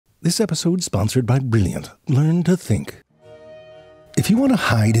This episode sponsored by Brilliant. Learn to think. If you want to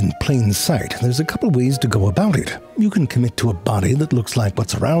hide in plain sight, there's a couple ways to go about it. You can commit to a body that looks like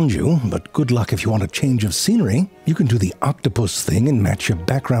what's around you, but good luck if you want a change of scenery. You can do the octopus thing and match your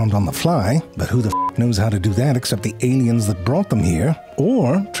background on the fly, but who the f*** knows how to do that except the aliens that brought them here?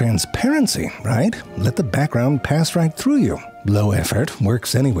 Or transparency, right? Let the background pass right through you. Low effort,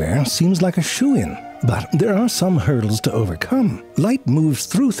 works anywhere, seems like a shoo-in. But there are some hurdles to overcome. Light moves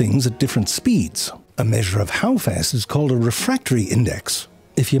through things at different speeds. A measure of how fast is called a refractory index.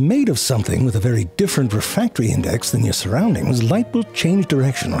 If you're made of something with a very different refractory index than your surroundings, light will change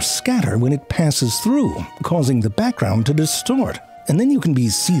direction or scatter when it passes through, causing the background to distort. And then you can be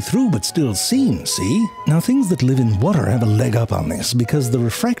see-through but still seen, see? Now things that live in water have a leg up on this because the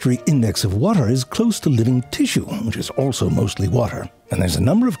refractory index of water is close to living tissue, which is also mostly water. And there's a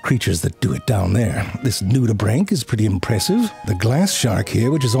number of creatures that do it down there. This nudibranch is pretty impressive. The glass shark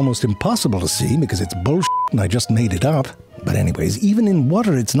here, which is almost impossible to see because it's bullshit and I just made it up. But anyways, even in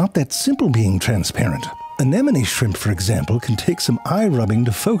water, it's not that simple being transparent. Anemone shrimp, for example, can take some eye rubbing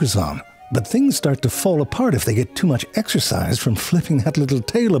to focus on. But things start to fall apart if they get too much exercise from flipping that little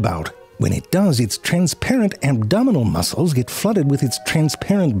tail about. When it does, its transparent abdominal muscles get flooded with its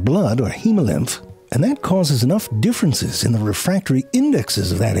transparent blood or hemolymph, and that causes enough differences in the refractory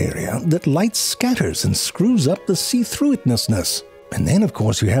indexes of that area that light scatters and screws up the see-through-itness. And then, of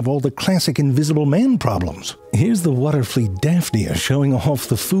course, you have all the classic invisible man problems. Here's the water flea Daphnia showing off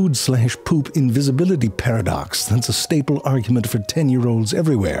the food/poop invisibility paradox that's a staple argument for 10-year-olds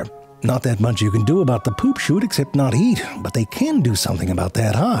everywhere. Not that much you can do about the poop chute except not eat, but they can do something about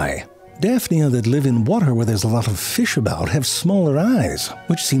that eye. Daphnia that live in water where there's a lot of fish about have smaller eyes,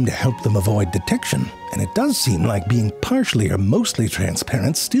 which seem to help them avoid detection. And it does seem like being partially or mostly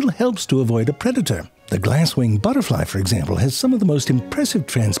transparent still helps to avoid a predator. The glass-winged butterfly, for example, has some of the most impressive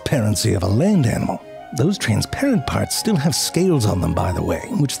transparency of a land animal. Those transparent parts still have scales on them, by the way,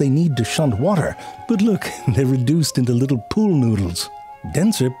 which they need to shunt water. But look, they're reduced into little pool noodles.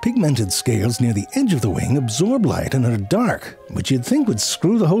 Denser, pigmented scales near the edge of the wing absorb light and are dark, which you'd think would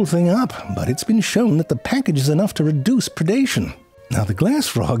screw the whole thing up, but it's been shown that the package is enough to reduce predation. Now, the glass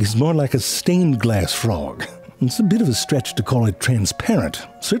frog is more like a stained glass frog. It's a bit of a stretch to call it transparent,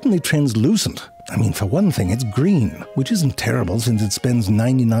 certainly translucent. I mean, for one thing, it's green, which isn't terrible since it spends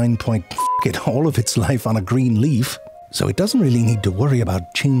 99% all of its life on a green leaf, so it doesn't really need to worry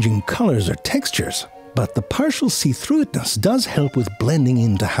about changing colors or textures. But the partial see-through-itness does help with blending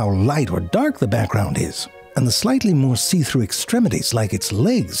into how light or dark the background is. And the slightly more see-through extremities, like its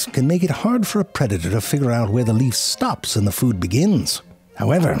legs, can make it hard for a predator to figure out where the leaf stops and the food begins.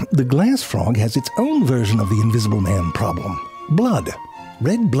 However, the glass frog has its own version of the invisible man problem: blood.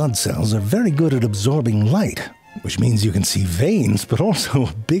 Red blood cells are very good at absorbing light, which means you can see veins, but also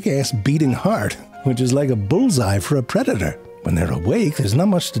a big-ass beating heart, which is like a bullseye for a predator. When they're awake, there's not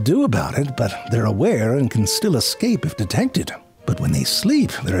much to do about it, but they're aware and can still escape if detected. But when they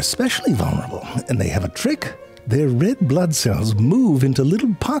sleep, they're especially vulnerable, and they have a trick. Their red blood cells move into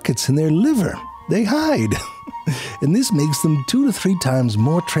little pockets in their liver. They hide. And this makes them 2 to 3 times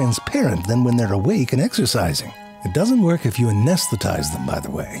more transparent than when they're awake and exercising. It doesn't work if you anesthetize them, by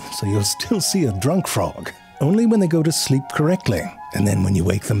the way, so you'll still see a drunk frog. Only when they go to sleep correctly. And then when you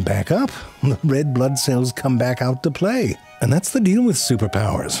wake them back up, the red blood cells come back out to play. And that's the deal with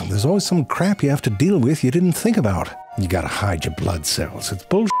superpowers. There's always some crap you have to deal with you didn't think about. You gotta hide your blood cells. It's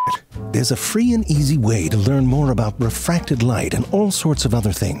bullshit. There's a free and easy way to learn more about refracted light and all sorts of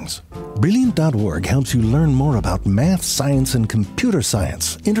other things. Brilliant.org helps you learn more about math, science, and computer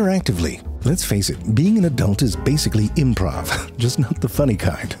science interactively. Let's face it, being an adult is basically improv, just not the funny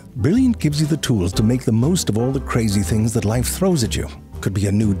kind. Brilliant gives you the tools to make the most of all the crazy things that life throws at you. Could be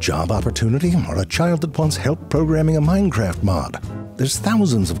a new job opportunity or a child that wants help programming a Minecraft mod. There's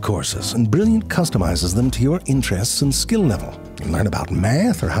thousands of courses, and Brilliant customizes them to your interests and skill level. You learn about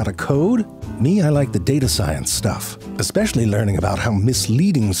math or how to code. Me, I like the data science stuff, especially learning about how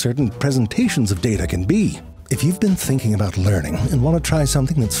misleading certain presentations of data can be. If you've been thinking about learning and want to try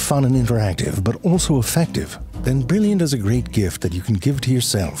something that's fun and interactive, but also effective, then Brilliant is a great gift that you can give to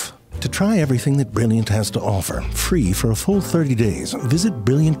yourself. To try everything that Brilliant has to offer, free for a full 30 days, visit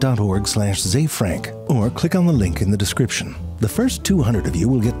brilliant.org/zafrank or click on the link in the description. The first 200 of you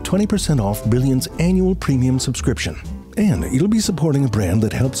will get 20% off Brilliant's annual premium subscription. And you'll be supporting a brand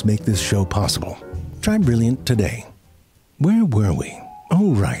that helps make this show possible. Try Brilliant today. Where were we?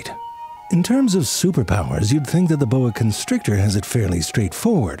 Oh, right. In terms of superpowers, you'd think that the boa constrictor has it fairly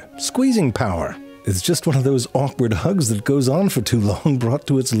straightforward. Squeezing power. It's just one of those awkward hugs that goes on for too long brought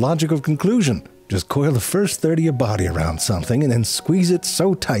to its logical conclusion. Just coil the first third of your body around something and then squeeze it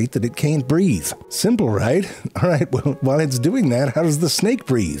so tight that it can't breathe. Simple, right? All right, well, while it's doing that, how does the snake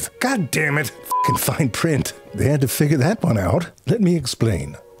breathe? God damn it! Fucking fine print. They had to figure that one out. Let me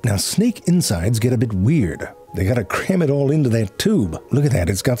explain. Now, snake insides get a bit weird. They gotta cram it all into that tube. Look at that,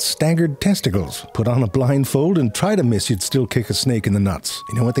 it's got staggered testicles. Put on a blindfold and try to miss, you'd still kick a snake in the nuts.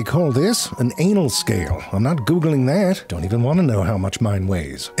 You know what they call this? An anal scale. I'm not Googling that. Don't even want to know how much mine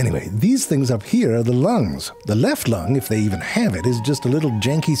weighs. Anyway, these things up here are the lungs. The left lung, if they even have it, is just a little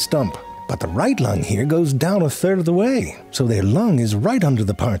janky stump. But the right lung here goes down a third of the way. So their lung is right under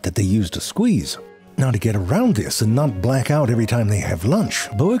the part that they use to squeeze. Now, to get around this and not black out every time they have lunch,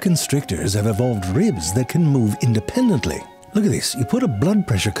 boa constrictors have evolved ribs that can move independently. Look at this. You put a blood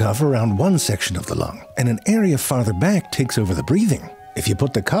pressure cuff around one section of the lung, and an area farther back takes over the breathing. If you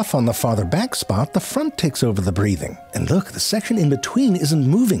put the cuff on the farther back spot, the front takes over the breathing. And look, the section in between isn't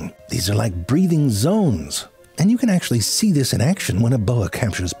moving. These are like breathing zones. And you can actually see this in action when a boa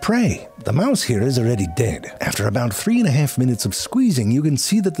captures prey. The mouse here is already dead. After about 3.5 minutes of squeezing, you can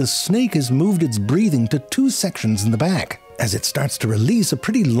see that the snake has moved its breathing to 2 sections in the back. As it starts to release, a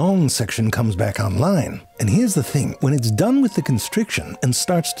pretty long section comes back online. And here's the thing, when it's done with the constriction and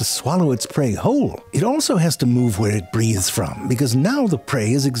starts to swallow its prey whole, it also has to move where it breathes from, because now the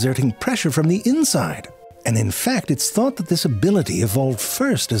prey is exerting pressure from the inside. And in fact, it's thought that this ability evolved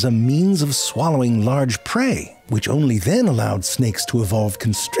first as a means of swallowing large prey, which only then allowed snakes to evolve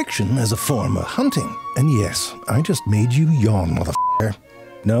constriction as a form of hunting. And yes, I just made you yawn, motherfucker.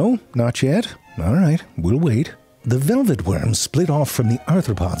 No, not yet? All right, we'll wait. The velvet worms split off from the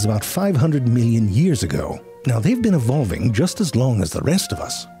arthropods about 500 million years ago. Now, they've been evolving just as long as the rest of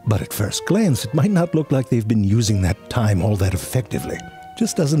us, but at first glance, it might not look like they've been using that time all that effectively.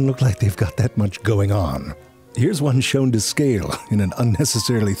 Just doesn't look like they've got that much going on. Here's one shown to scale in an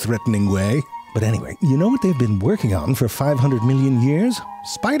unnecessarily threatening way. But anyway, you know what they've been working on for 500 million years?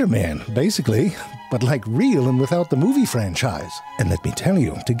 Spider-Man, basically, but like real and without the movie franchise. And let me tell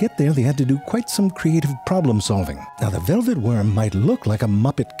you, to get there they had to do quite some creative problem solving. Now, the velvet worm might look like a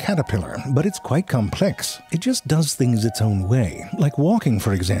Muppet caterpillar, but it's quite complex. It just does things its own way, like walking,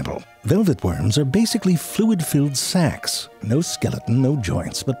 for example. Velvet worms are basically fluid-filled sacs. No skeleton, no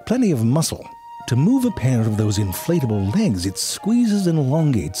joints, but plenty of muscle. To move a pair of those inflatable legs, it squeezes and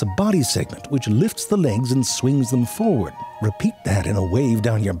elongates a body segment, which lifts the legs and swings them forward. Repeat that in a wave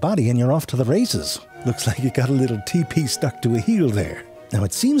down your body and you're off to the races. Looks like you got a little TP stuck to a heel there. Now,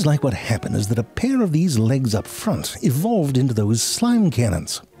 it seems like what happened is that a pair of these legs up front evolved into those slime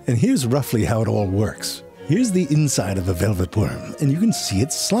cannons. And here's roughly how it all works. Here's the inside of a velvet worm, and you can see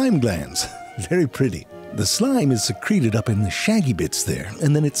its slime glands. Very pretty. The slime is secreted up in the shaggy bits there,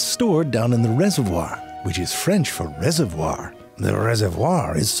 and then it's stored down in the reservoir, which is French for reservoir. The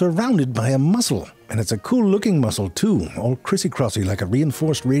reservoir is surrounded by a muscle, and it's a cool-looking muscle too, all crissy-crossy like a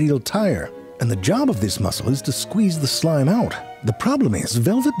reinforced radial tire. And the job of this muscle is to squeeze the slime out. The problem is,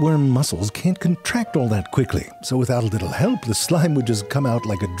 velvet worm muscles can't contract all that quickly, so without a little help, the slime would just come out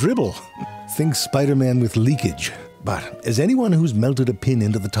like a dribble. Think Spider-Man with leakage. But as anyone who's melted a pin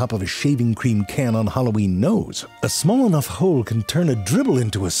into the top of a shaving cream can on Halloween knows, a small enough hole can turn a dribble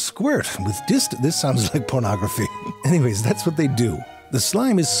into a squirt with this sounds like pornography. Anyways, that's what they do. The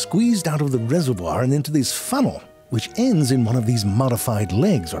slime is squeezed out of the reservoir and into this funnel, which ends in one of these modified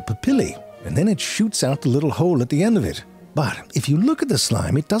legs or papillae, and then it shoots out the little hole at the end of it. But if you look at the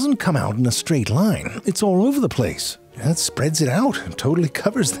slime, it doesn't come out in a straight line. It's all over the place. It spreads it out and totally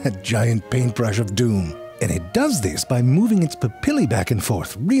covers that giant paintbrush of doom. And it does this by moving its papillae back and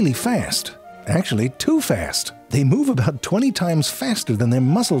forth really fast. Actually, too fast. They move about 20 times faster than their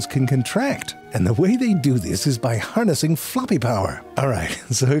muscles can contract. And the way they do this is by harnessing floppy power. Alright,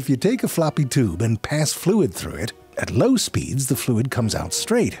 so if you take a floppy tube and pass fluid through it, at low speeds the fluid comes out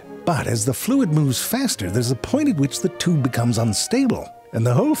straight. But as the fluid moves faster, there's a point at which the tube becomes unstable. And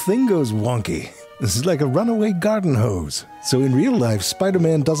the whole thing goes wonky. This is like a runaway garden hose. So in real life,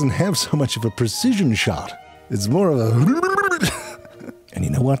 Spider-Man doesn't have so much of a precision shot. It's more of a... And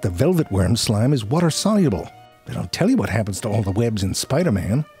you know what? The velvet worm slime is water-soluble. They don't tell you what happens to all the webs in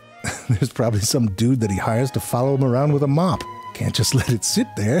Spider-Man. There's probably some dude that he hires to follow him around with a mop. Can't just let it sit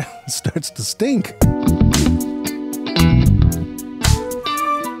there. It starts to stink.